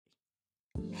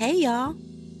Hey, y'all.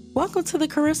 Welcome to the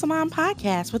Career Salon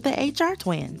Podcast with the HR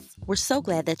Twins. We're so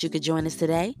glad that you could join us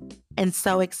today. And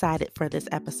so excited for this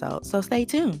episode, so stay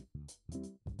tuned.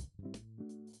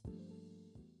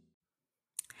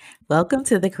 Welcome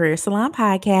to the Career Salon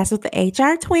Podcast with the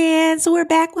HR Twins. We're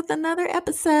back with another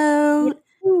episode.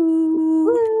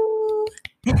 Woo.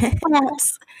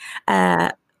 Perhaps,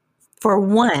 for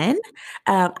one,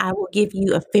 I will give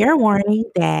you a fair warning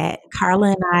that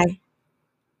Carla and I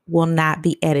will not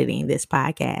be editing this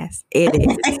podcast. It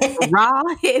is raw.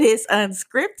 It is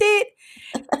unscripted.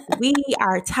 We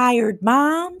are tired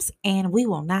moms, and we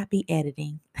will not be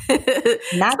editing.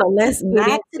 Not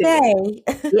today.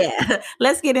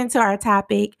 Let's get into our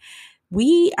topic.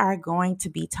 We are going to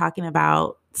be talking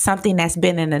about something that's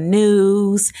been in the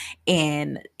news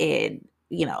and in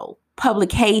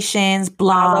publications,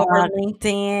 blogs, all over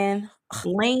LinkedIn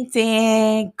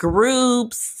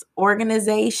groups,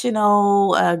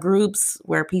 organizational groups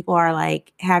where people are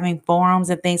like having forums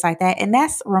and things like that. And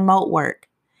that's remote work.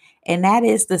 And that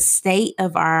is the state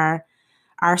of our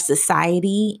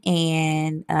society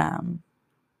and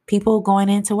people going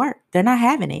into work. They're not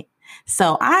having it.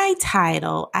 So I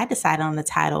decided on the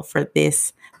title for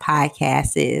this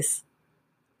podcast is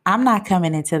I'm not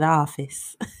coming into the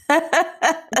office. Because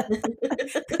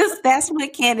that's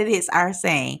what candidates are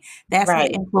saying. That's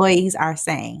right. what employees are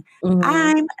saying. Mm-hmm.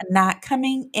 I'm not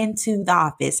coming into the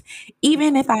office,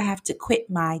 even if I have to quit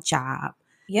my job.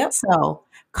 Yep. So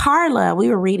Carla, we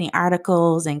were reading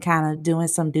articles and kind of doing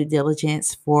some due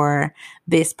diligence for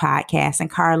this podcast. And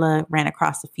Carla ran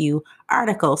across a few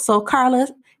articles. So Carla,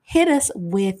 hit us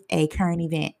with a current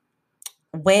event.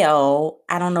 Well,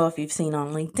 I don't know if you've seen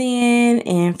on LinkedIn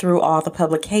and through all the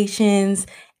publications,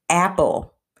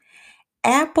 Apple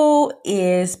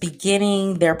is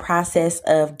beginning their process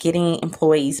of getting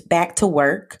employees back to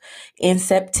work in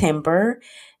September.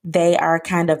 They are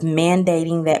kind of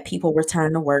mandating that people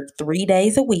return to work 3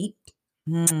 days a week.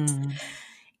 Mm.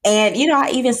 And,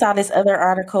 I even saw this other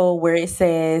article where it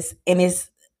says, and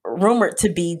it's rumored to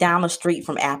be down the street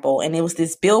from Apple, and it was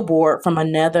this billboard from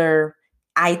another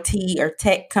IT or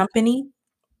tech company.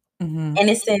 Mm-hmm. And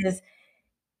it says,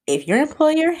 if your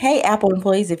employer, hey, Apple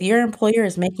employees, if your employer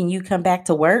is making you come back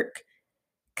to work,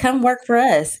 come work for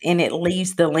us. And it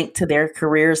leaves the link to their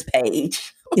careers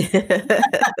page.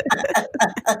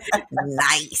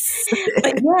 Nice.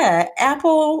 But yeah,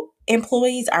 Apple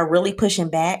employees are really pushing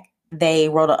back. They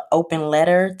wrote an open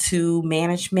letter to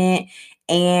management,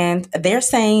 and they're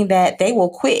saying that they will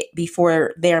quit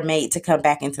before they're made to come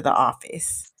back into the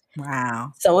office.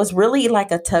 Wow. So it's really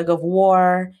like a tug of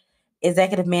war.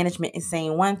 Executive management is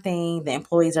saying one thing. The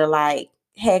employees are like,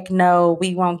 heck no,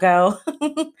 we won't go.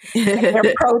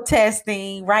 They're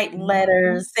protesting, writing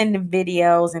letters, sending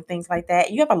videos and things like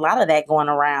that. You have a lot of that going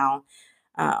around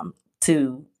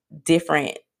to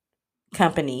different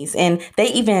companies. And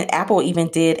Apple even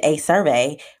did a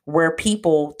survey where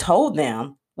people told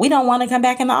them, we don't want to come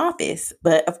back in the office.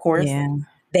 But of course,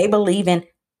 they believe in,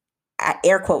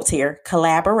 air quotes here,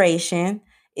 collaboration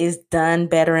is done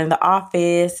better in the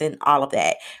office and all of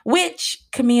that, which,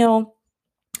 Camille,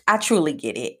 I truly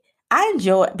get it. I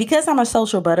enjoy, because I'm a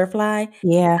social butterfly.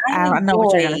 Yeah, I know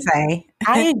what you're going to say.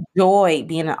 I enjoy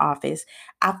being in the office.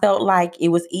 I felt like it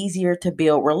was easier to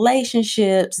build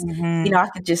relationships. Mm-hmm. I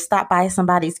could just stop by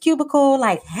somebody's cubicle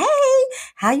like, hey,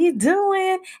 how you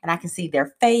doing? And I can see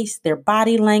their face, their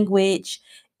body language.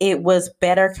 It was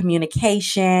better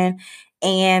communication.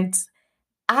 And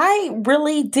I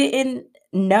really didn't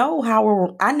know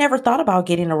I never thought about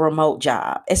getting a remote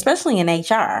job, especially in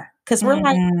HR, because we're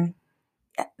like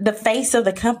the face of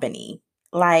the company.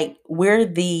 Like, we're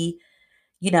the,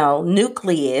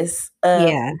 nucleus of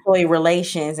employee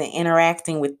relations and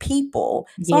interacting with people.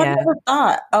 So I never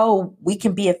thought, we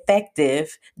can be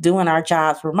effective doing our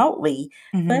jobs remotely.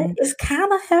 But it's kind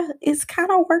of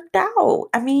worked out.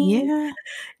 I mean,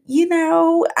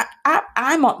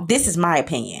 this is my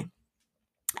opinion.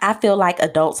 I feel like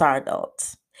adults are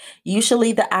adults. You should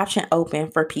leave the option open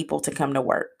for people to come to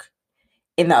work.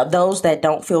 And those that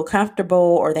don't feel comfortable,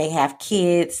 or they have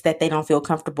kids that they don't feel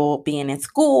comfortable being in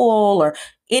school, or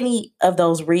any of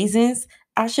those reasons,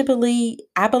 I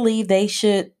believe they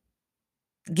should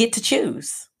get to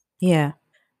choose. Yeah.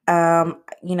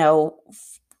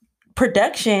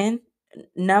 Production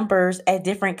numbers at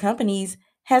different companies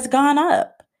has gone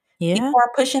up. Yeah. People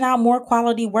are pushing out more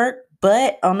quality work.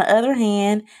 But on the other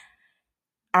hand,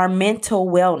 our mental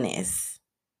wellness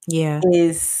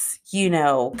is,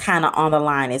 kind of on the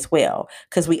line as well,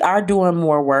 because we are doing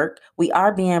more work. We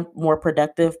are being more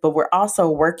productive, but we're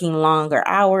also working longer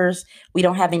hours. We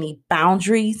don't have any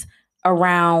boundaries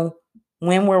around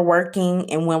when we're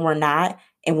working and when we're not.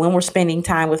 and when we're spending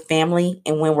time with family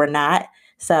and when we're not.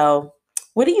 So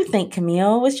what do you think,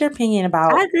 Camille? What's your opinion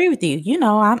about? I agree with you. You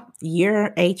know,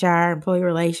 you're HR, employee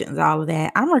relations, all of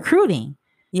that. I'm recruiting.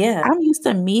 Yeah. I'm used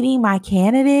to meeting my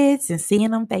candidates and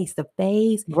seeing them face to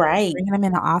face, Right. bringing them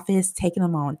in the office, taking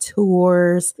them on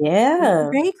tours. Yeah.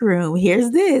 Break room.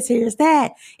 Here's this, here's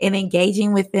that, and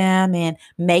engaging with them and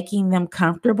making them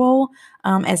comfortable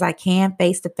as I can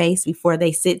face to face before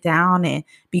they sit down and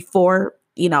before,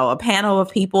 a panel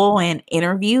of people and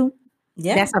interview.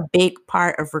 Yeah. That's a big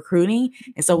part of recruiting.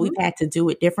 And so we've Mhm. had to do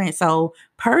it different. So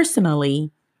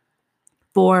personally,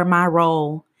 for my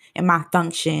role and my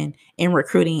function in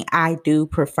recruiting, I do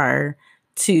prefer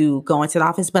to go into the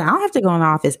office, but I don't have to go in the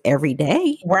office every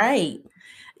day. Right.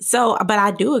 So, but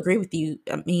I do agree with you.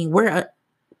 I mean,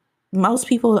 most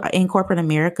people in corporate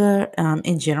America,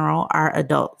 in general, are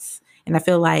adults. And I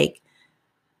feel like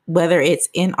whether it's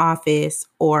in office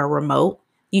or remote,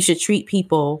 you should treat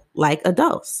people like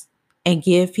adults and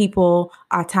give people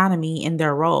autonomy in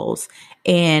their roles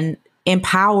and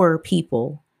empower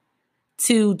people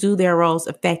to do their roles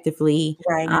effectively,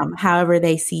 Right. however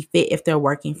they see fit if they're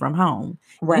working from home.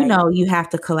 Right. You have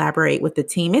to collaborate with the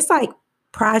team. It's like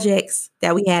projects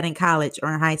that we had in college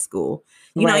or in high school.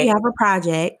 You Right. have a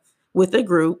project with a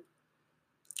group.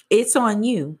 It's on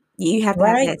you. You have to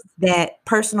have Right. that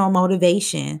personal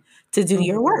motivation to do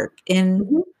your work. And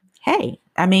Mhm. hey,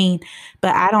 I mean,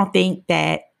 but I don't think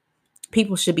that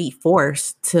people should be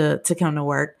forced to come to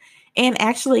work. And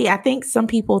actually, I think some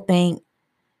people think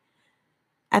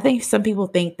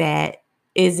that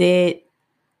is it,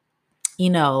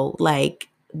 like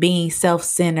being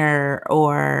self-centered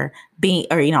or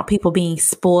people being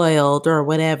spoiled or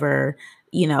whatever,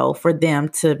 for them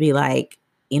to be like,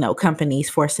 companies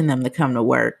forcing them to come to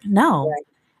work. No. Right.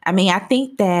 I mean, I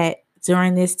think that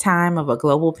during this time of a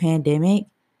global pandemic,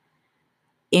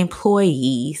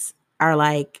 employees are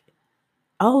like,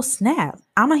 oh, snap,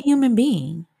 I'm a human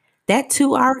being. That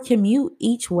 2-hour commute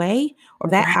each way or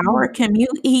that Right. hour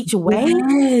commute each way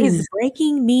is Yes.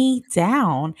 breaking me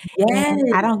down. Yes.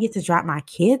 And I don't get to drop my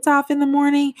kids off in the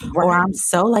morning, or Right. I'm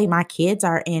so late. My kids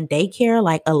are in daycare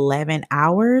like 11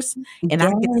 hours and I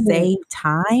Yes. could save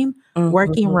time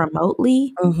working Mhm.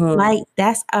 remotely. Mhm. Like,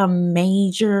 that's a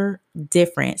major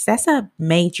difference. That's a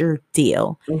major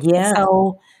deal. Yeah.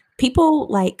 So people,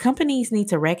 like, companies need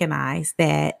to recognize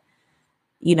that,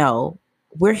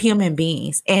 we're human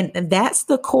beings. And that's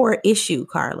the core issue,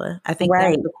 Carla. I think Right.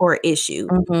 that's the core issue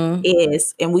Mhm.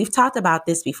 is, and we've talked about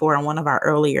this before on one of our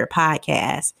earlier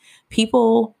podcasts,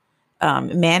 people,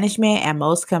 management at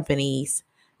most companies,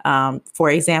 for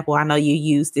example, I know you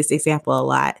use this example a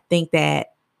lot, think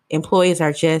that employees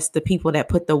are just the people that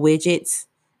put the widgets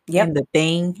Yep. in the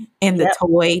thing, in the Yep.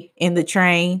 toy, in the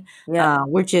train. Yep.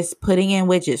 We're just putting in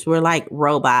widgets. We're like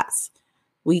robots.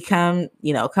 We come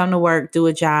to work, do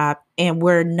a job, and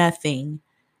we're nothing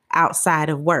outside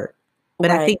of work.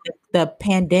 But I Right. think the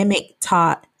pandemic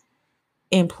taught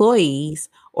employees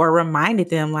or reminded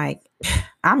them, like,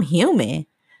 I'm human.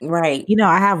 Right.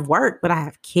 I have work, but I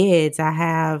have kids. I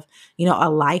have, a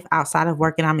life outside of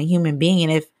work, and I'm a human being.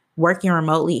 And if working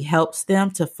remotely helps them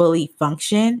to fully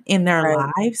function in their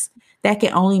Right. lives, that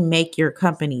can only make your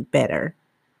company better.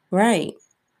 Right.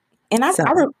 And So,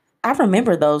 I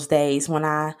remember those days when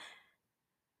I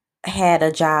had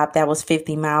a job that was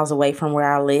 50 miles away from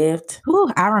where I lived.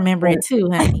 I remember it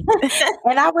too, honey.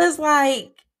 And I was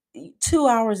like 2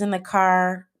 hours in the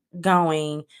car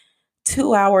going,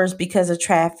 2 hours because of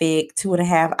traffic,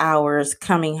 2.5 hours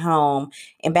coming home.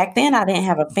 And back then I didn't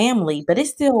have a family, but it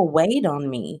still weighed on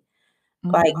me.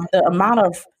 Like Mhm. the amount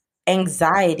of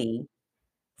anxiety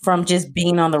from just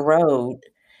being on the road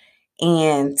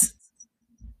and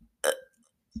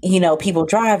people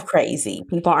drive crazy.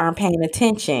 People aren't paying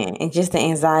attention, and just the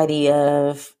anxiety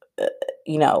of,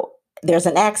 you know, there's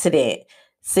an accident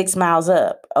 6 miles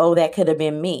up. Oh, that could have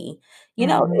been me.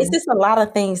 It's Mhm. just a lot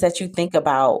of things that you think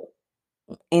about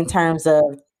in terms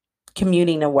of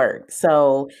commuting to work.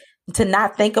 So to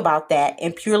not think about that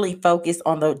and purely focus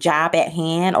on the job at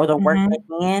hand or the work at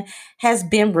Mhm. hand has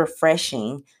been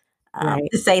refreshing, Right.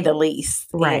 to say the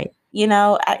least. And, Right.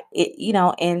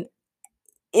 and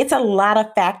it's a lot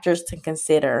of factors to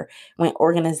consider when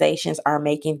organizations are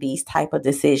making these type of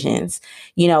decisions.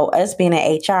 Us being an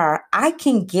HR, I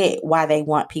can get why they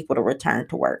want people to return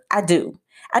to work. I do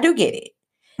get it.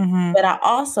 Mhm. But I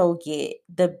also get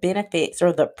the benefits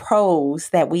or the pros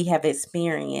that we have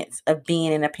experienced of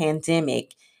being in a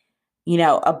pandemic,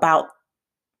 about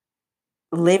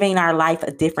living our life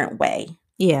a different way.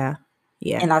 Yeah.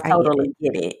 Yeah. And I I get it. totally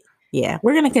get it. Yeah.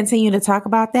 We're going to continue to talk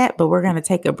about that, but we're going to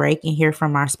take a break and hear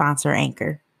from our sponsor,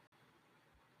 Anchor.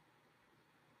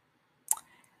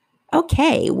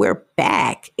 Okay, we're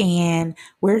back and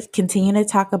we're continuing to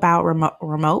talk about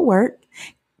remote work,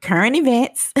 current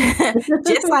events.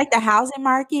 Just like the housing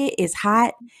market is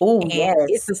hot Oh, and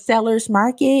it's yes. a seller's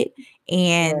market.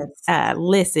 And Yes.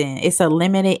 listen, it's a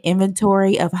limited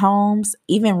inventory of homes,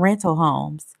 even rental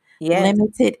homes, Yes.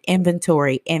 limited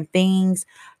inventory and things.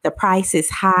 The price is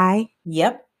high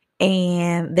Yep.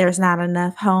 and there's not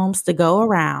enough homes to go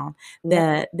around.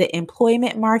 Yep. The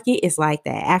employment market is like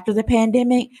that. After the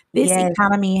pandemic, this Yes.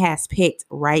 economy has picked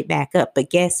right back up. But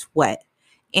guess what?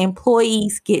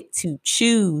 Employees get to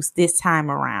choose this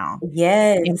time around.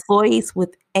 Yes. Employees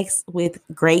with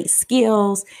great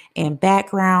skills and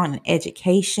background and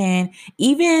education,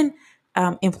 even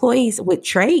employees with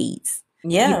trades,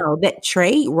 Yeah. that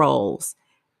trade roles,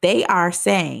 they are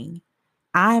saying,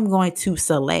 I am going to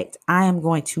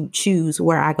choose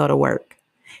where I go to work.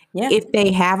 Yeah. If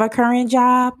they have a current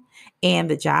job and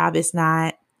the job is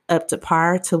not up to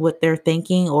par to what they're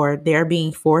thinking, or they're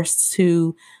being forced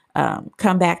to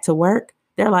come back to work,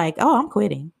 they're like, oh, I'm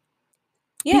quitting.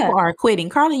 Yeah. People are quitting.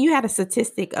 Carla, you had a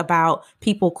statistic about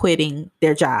people quitting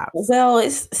their jobs. Well,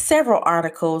 it's several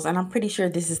articles, and I'm pretty sure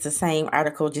this is the same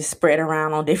article just spread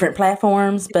around on different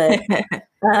platforms. But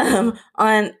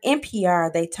on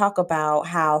NPR, they talk about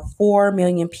how 4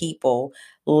 million people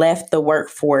left the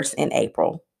workforce in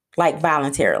April, like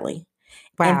voluntarily.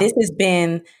 And Wow. this has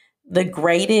been the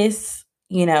greatest,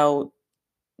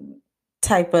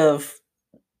 type of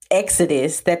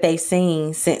exodus that they've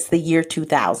seen since the year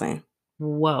 2000.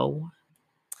 Whoa.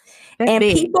 That's And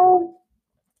big.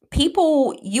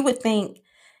 people, you would think,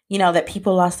 that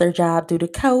people lost their job due to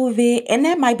COVID, and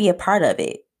that might be a part of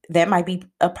it. That might be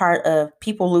a part of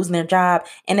people losing their job,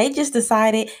 and they just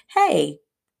decided, hey,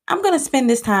 I'm going to spend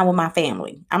this time with my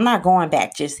family. I'm not going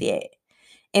back just yet.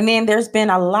 And then there's been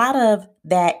a lot of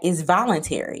that is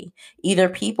voluntary. Either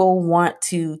people want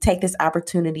to take this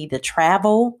opportunity to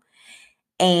travel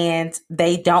and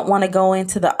they don't want to go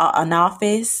into an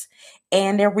office,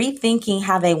 and they're rethinking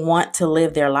how they want to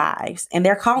live their lives. And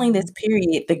they're calling this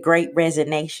period the Great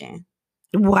Resignation.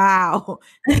 Wow.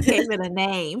 They gave it a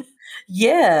name.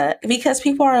 Yeah, because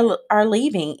people are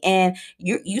leaving, and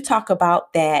you talk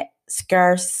about that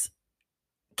scarce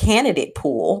candidate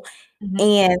pool, Mhm.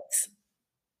 and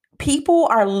people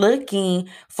are looking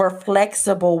for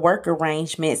flexible work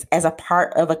arrangements as a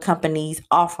part of a company's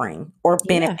offering or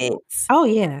Yeah. benefits. Oh,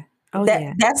 yeah. Oh,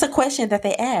 yeah. That's a question that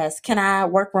they ask. Can I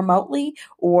work remotely,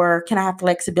 or can I have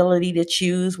flexibility to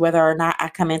choose whether or not I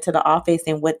come into the office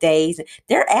and what days?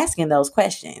 They're asking those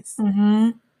questions.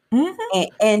 Mhm. Mhm.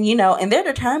 And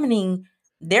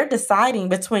they're deciding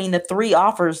between the three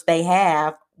offers they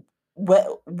have,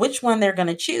 which one they're going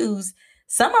to choose.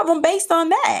 Some of them based on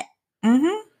that,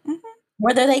 Mhm. Mhm.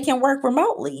 whether they can work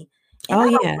remotely. And Oh, I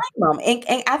yeah. don't blame them.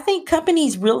 And I think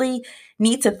companies really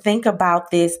need to think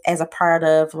about this as a part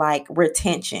of like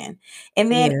retention.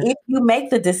 And then Yeah. if you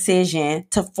make the decision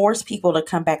to force people to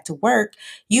come back to work,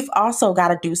 you've also got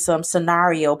to do some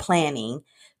scenario planning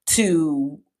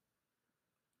to,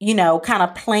 kind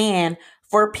of plan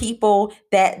for people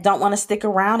that don't want to stick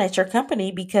around at your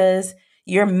company because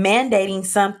you're mandating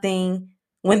something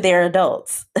when they're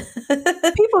adults.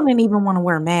 People didn't even want to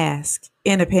wear masks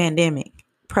in a pandemic,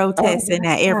 Oh protesting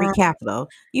at my every God. Capitol.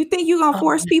 You think you're going to Oh,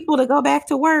 force people to go back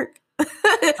to work? Not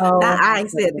oh my I,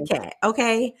 said the goodness. cat.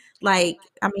 Okay. Like,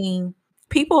 I mean,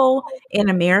 people in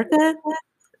America,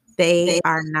 they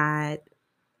are not,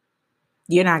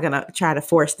 you're not going to try to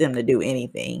force them to do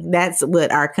anything. That's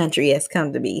what our country has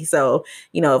come to be. So,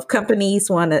 if companies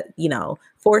want to,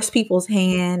 force people's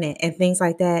hand and things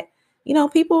like that,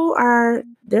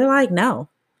 they're like, no,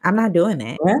 I'm not doing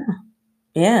that. Yeah,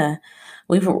 yeah.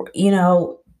 We've,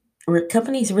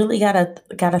 companies really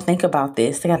gotta think about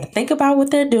this. They gotta think about what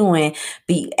they're doing.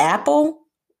 Be Apple.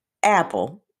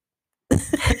 Come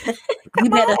You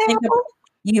better on, think. Apple.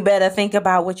 You better think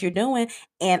about what you're doing,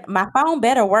 and my phone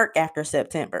better work after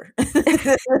September Like,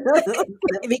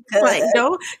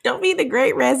 because don't be the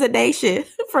great resignation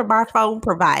from our phone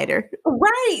provider.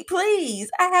 right,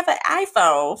 please. I have an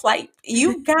iPhone. Like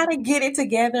you gotta get it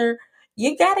together.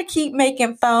 You gotta keep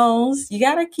making phones. You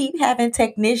gotta keep having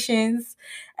technicians.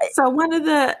 So one of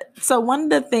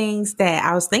the things that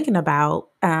I was thinking about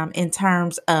in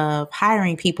terms of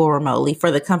hiring people remotely for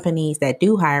the companies that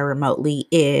do hire remotely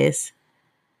is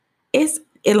it's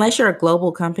unless you're a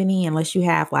global company, unless you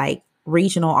have like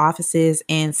regional offices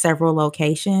in several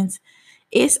locations,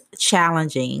 it's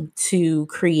challenging to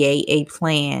create a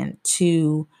plan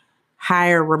to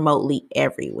hire remotely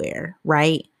everywhere,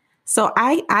 right? So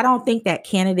I don't think that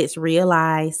candidates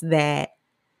realize that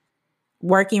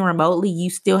working remotely, you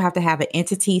still have to have an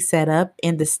entity set up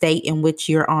in the state in which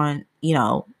you're on,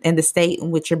 in the state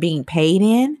in which you're being paid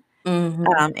in.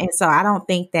 And so I don't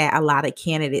think that a lot of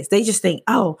candidates, they just think,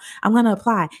 oh, I'm going to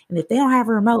apply. And if they don't have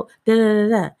a remote,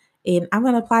 and I'm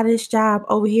going to apply to this job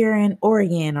over here in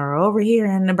Oregon or over here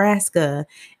in Nebraska.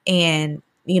 And,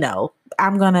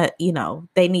 I'm going to,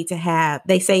 they need to have,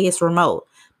 they say it's remote,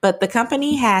 but the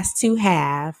company has to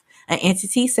have an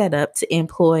entity set up to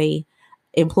employ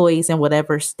employees in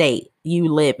whatever state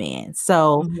you live in.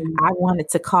 So I wanted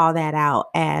to call that out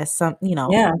as some,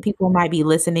 people might be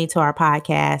listening to our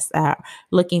podcast,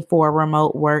 looking for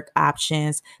remote work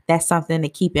options. That's something to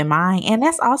keep in mind. And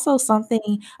that's also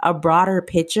something, a broader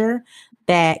picture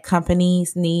that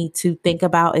companies need to think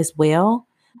about as well.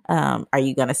 Are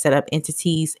you going to set up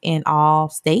entities in all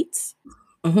states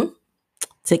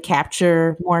to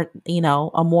capture more,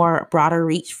 a more broader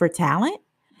reach for talent?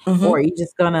 Or are you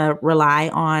just going to rely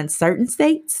on certain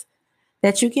states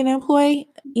that you can employ,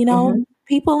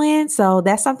 people in? So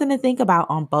that's something to think about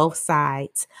on both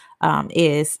sides,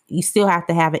 is you still have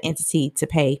to have an entity to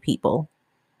pay people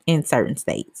in certain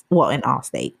states. Well, in all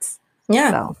states. Yeah.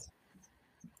 So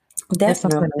that's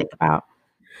something to think about.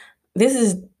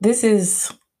 This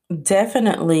is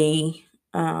definitely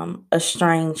a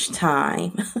strange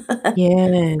time.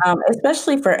 Yeah.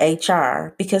 Especially for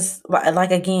HR, because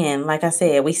like I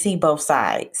said, we see both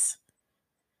sides.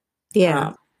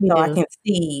 Yeah. So I can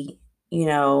see,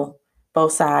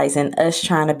 both sides, and us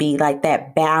trying to be like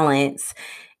that balance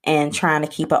and trying to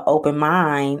keep an open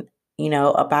mind,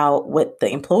 about what the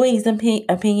employee's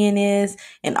opinion is,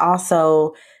 and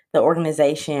also the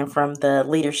organization from the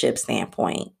leadership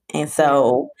standpoint. And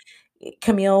so,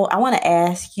 Camille, I want to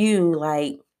ask you,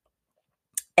 like,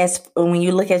 as when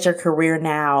you look at your career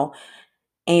now,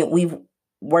 and we've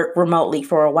worked remotely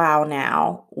for a while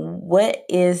now, what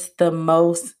is the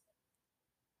most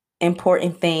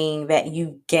important thing that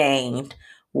you gained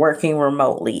working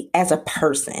remotely as a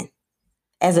person,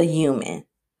 as a human?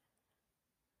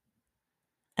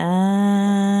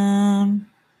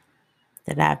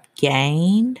 That I've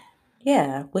gained?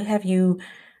 Yeah.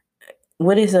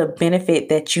 What is a benefit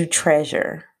that you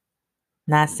treasure?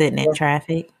 Not sitting in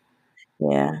traffic.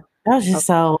 Yeah. That was just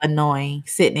so annoying,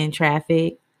 sitting in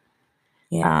traffic.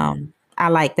 Yeah. I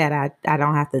like that I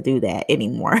don't have to do that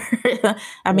anymore.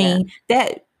 I mean,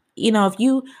 that, if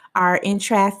you are in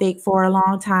traffic for a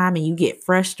long time and you get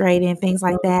frustrated and things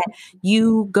like that,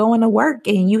 you go into work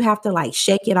and you have to like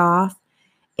shake it off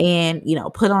and,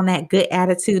 put on that good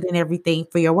attitude and everything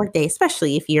for your workday,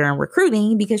 especially if you're in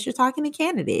recruiting because you're talking to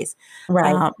candidates.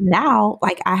 Right. Now,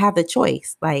 like I have the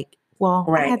choice, I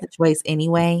had the choice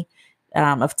anyway.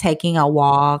 Of taking a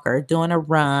walk or doing a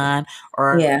run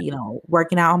or,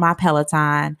 working out on my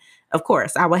Peloton. Of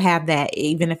course, I would have that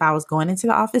even if I was going into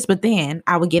the office, but then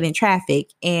I would get in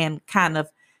traffic and kind of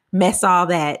mess all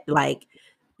that,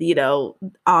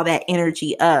 all that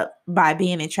energy up by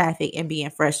being in traffic and being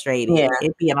frustrated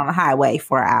and being on the highway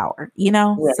for an hour,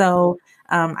 So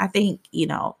I think,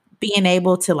 being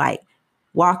able to like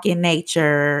walk in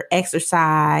nature,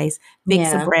 exercise,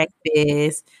 fix a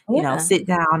breakfast, sit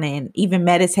down and even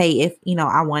meditate if,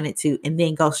 I wanted to, and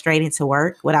then go straight into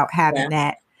work without having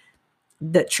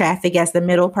the traffic as the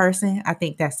middle person. I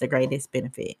think that's the greatest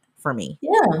benefit for me.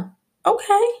 Yeah.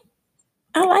 Okay.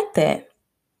 I like that.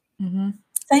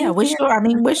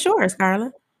 What's yours,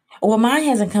 Carla? Well, mine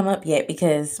hasn't come up yet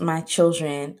because my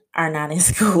children are not in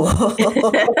school. They're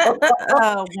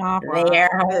home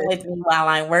with me while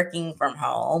I'm working from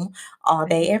home all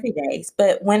day, every day.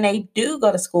 But when they do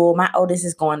go to school, my oldest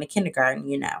is going to kindergarten,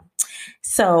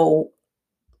 So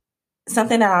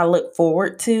something that I look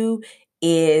forward to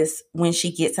is when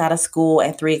she gets out of school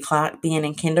at 3:00, being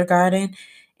in kindergarten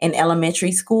and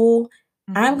elementary school,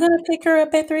 I'm going to pick her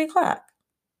up at 3:00.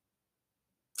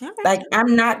 Okay. Like,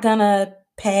 I'm not going to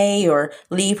pay or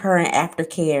leave her in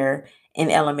aftercare in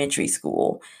elementary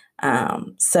school.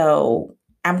 So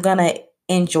I'm going to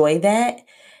enjoy that,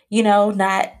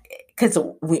 not because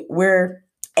we're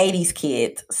 80s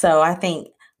kids. So I think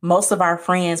most of our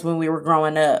friends when we were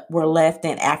growing up were left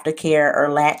in aftercare or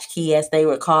latchkey, as they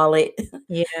would call it.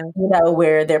 Yeah.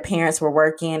 Where their parents were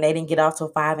working. They didn't get off till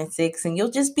 5 and 6, and you'll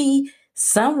just be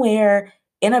somewhere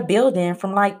in a building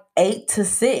from like 8 to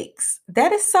 6.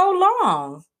 That is so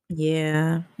long.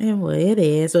 Yeah, it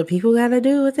is. But people got to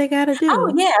do what they got to do.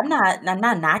 Oh yeah, I'm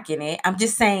not knocking it. I'm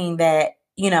just saying that,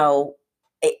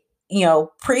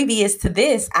 previous to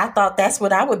this, I thought that's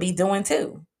what I would be doing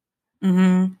too.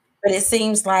 But it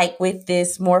seems like with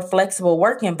this more flexible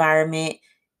work environment,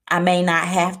 I may not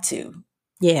have to.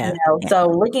 Yeah. So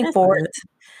looking forward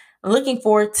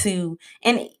to,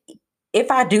 and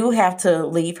if I do have to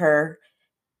leave her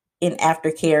in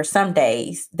aftercare some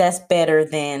days, that's better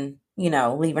than,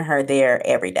 leaving her there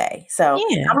every day. So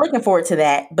Yeah. I'm looking forward to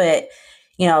that. But,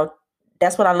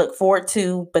 that's what I look forward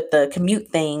to. But the commute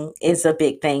thing is a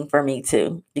big thing for me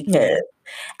too, because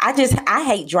I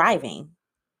hate driving,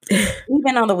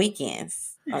 even on the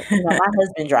weekends. My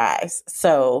husband drives.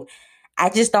 So I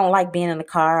just don't like being in the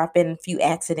car. I've been in a few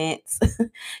accidents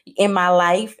in my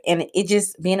life, and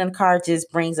being in the car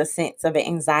just brings a sense of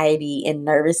anxiety and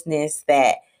nervousness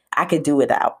that I could do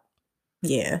without.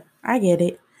 Yeah, I get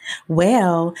it.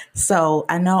 Well, so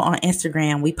I know on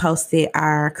Instagram we posted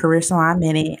our Career Salon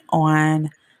Minute on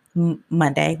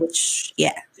Monday,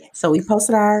 so we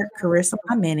posted our Career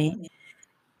Salon Minute,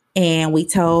 and we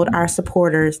told our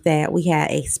supporters that we had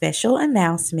a special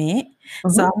announcement.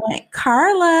 So I want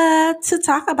Carla to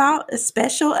talk about a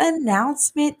special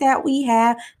announcement that we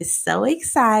have. It's so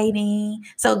exciting.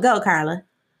 So go, Carla.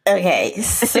 Okay,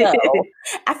 so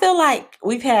I feel like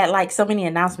we've had like so many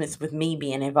announcements with me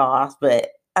being involved, but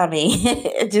I mean,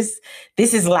 this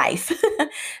is life.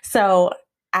 So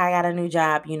I got a new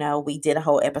job, we did a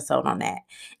whole episode on that.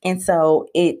 And so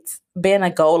it's been a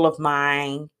goal of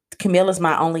mine. Camilla's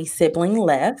my only sibling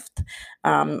left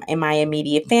in my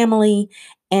immediate family.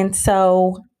 And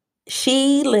so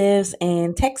she lives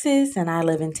in Texas and I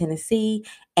live in Tennessee.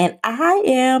 And I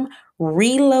am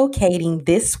relocating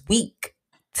this week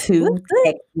to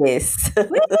Texas.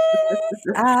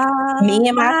 Me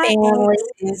and my family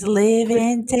is live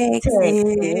in Texas.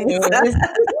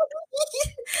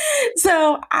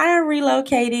 So I'm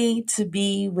relocating to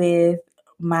be with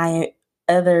my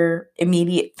other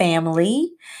immediate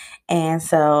family. And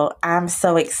so I'm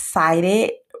so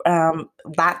excited.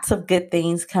 Lots of good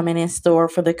things coming in store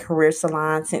for the Career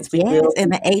Salon since we will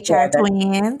and the HR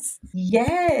twins.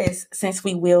 Yes, since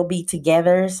we will be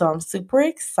together. So I'm super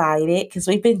excited because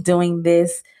we've been doing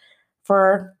this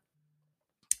for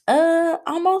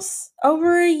almost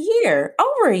over a year.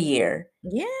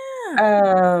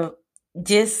 Yeah.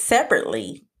 Just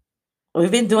separately.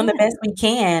 We've been doing the best we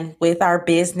can with our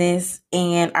business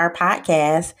and our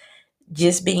podcast,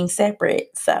 just being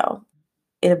separate. So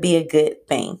it'll be a good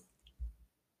thing.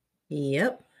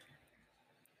 Yep.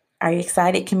 Are you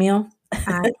excited, Camille?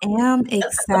 I am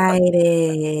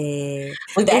excited.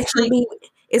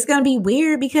 It's going to be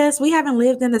weird because we haven't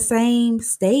lived in the same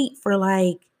state for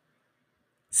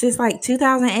since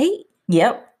 2008.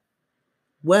 Yep.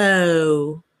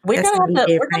 Whoa. We're gonna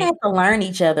have to learn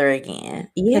each other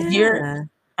again. Yeah.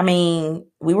 We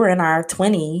were in our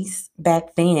 20s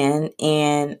back then,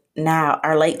 and now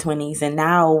our late 20s, and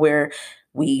now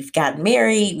we've gotten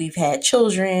married, we've had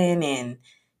children, and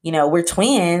we're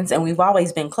twins, and we've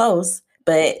always been close,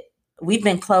 but we've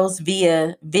been close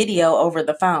via video over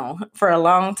the phone for a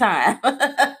long time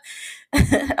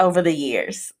over the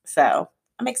years. So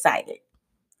I'm excited.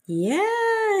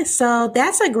 Yeah, so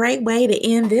that's a great way to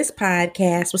end this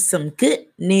podcast with some good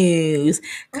news.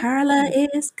 Carla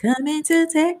is coming to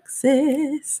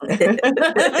Texas.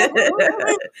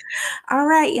 All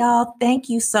right, y'all. Thank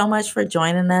you so much for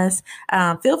joining us.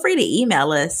 Feel free to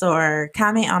email us or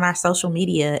comment on our social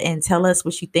media and tell us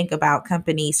what you think about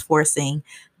companies forcing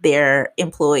their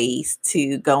employees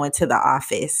to go into the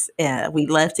office. We'd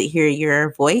love to hear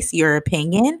your voice, your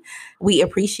opinion. We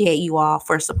appreciate you all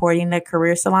for supporting the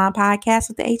Career Salon podcast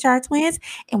with the HR Twins,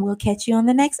 and we'll catch you on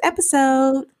the next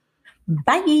episode.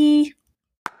 Bye.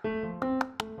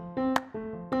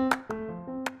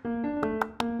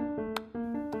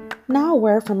 Now a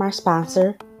word from our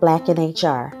sponsor, Black in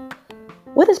HR.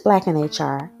 What is Black in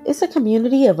HR? It's a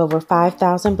community of over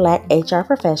 5,000 Black HR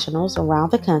professionals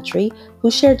around the country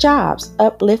who share jobs,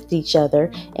 uplift each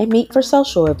other, and meet for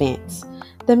social events.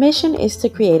 The mission is to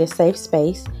create a safe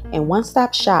space and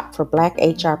one-stop shop for Black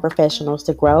HR professionals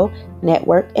to grow,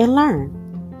 network, and learn.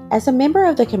 As a member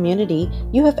of the community,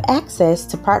 you have access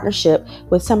to partnership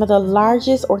with some of the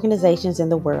largest organizations in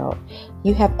the world.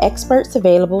 You have experts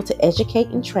available to educate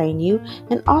and train you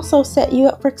and also set you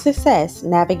up for success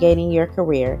navigating your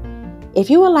career. If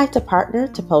you would like to partner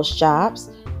to post jobs,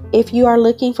 if you are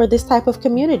looking for this type of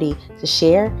community to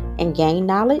share and gain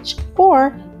knowledge,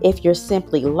 or if you're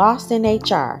simply lost in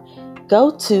HR,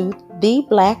 go to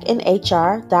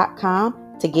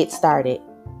theblackinhr.com to get started.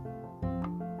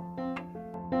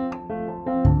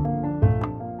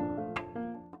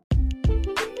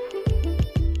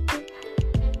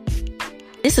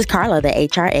 This is Carla, the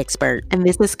HR expert. And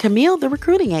this is Camille, the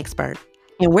recruiting expert.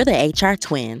 And we're the HR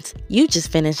twins. You just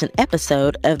finished an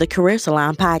episode of the Career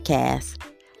Salon podcast.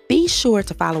 Be sure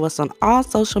to follow us on all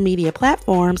social media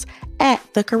platforms at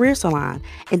The Career Salon.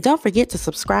 And don't forget to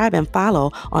subscribe and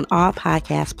follow on all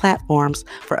podcast platforms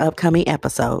for upcoming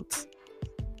episodes.